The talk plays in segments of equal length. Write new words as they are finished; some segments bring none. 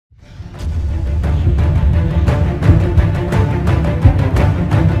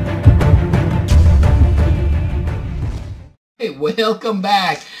Welcome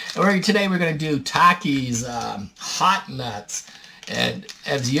back. And today we're going to do Takis hot nuts. And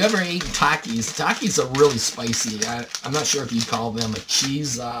have you ever eaten Takis? Takis are really spicy. I'm not sure if you'd call them a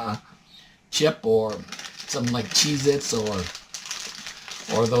cheese chip or something like Cheez-Its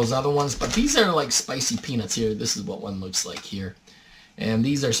or those other ones. But these are like spicy peanuts here. This is what one looks like here. And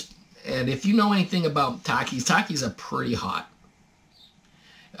these are, and if you know anything about Takis, Takis are pretty hot.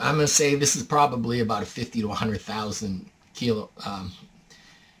 I'm going to say this is probably about a 50 to 100,000 kilo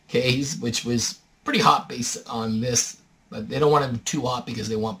Ks, which was pretty hot based on this. But they don't want them too hot because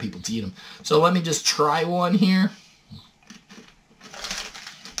they want people to eat them. So let me just try one here.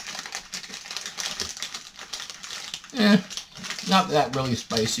 Not that really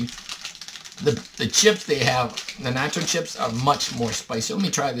spicy. The chips they have, the nacho chips, are much more spicy. Let me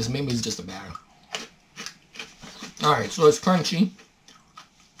try this. Maybe it's just a batter. Alright, so it's crunchy.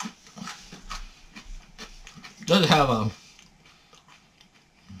 It does have a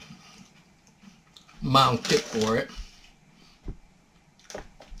mild kick for it.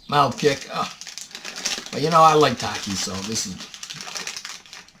 Mild kick. But you know, I like Takis, so this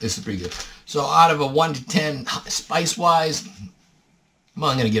is pretty good. So out of a 1 to 10 spice-wise, well,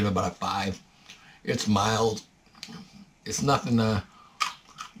 I'm going to give it about a 5. It's mild. It's nothing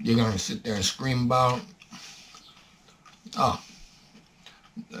you're going to sit there and scream about. Oh.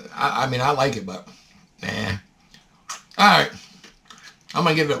 I mean, I like it, but nah. Alright. I'm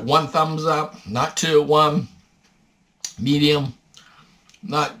going to give it 1 thumbs up. Not 2, 1. Medium.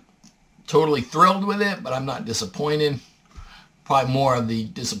 Not totally thrilled with it, but I'm not disappointed. Probably more of the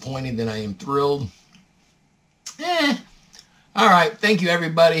disappointed than I am thrilled. Alright. Thank you,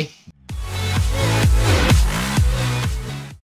 everybody.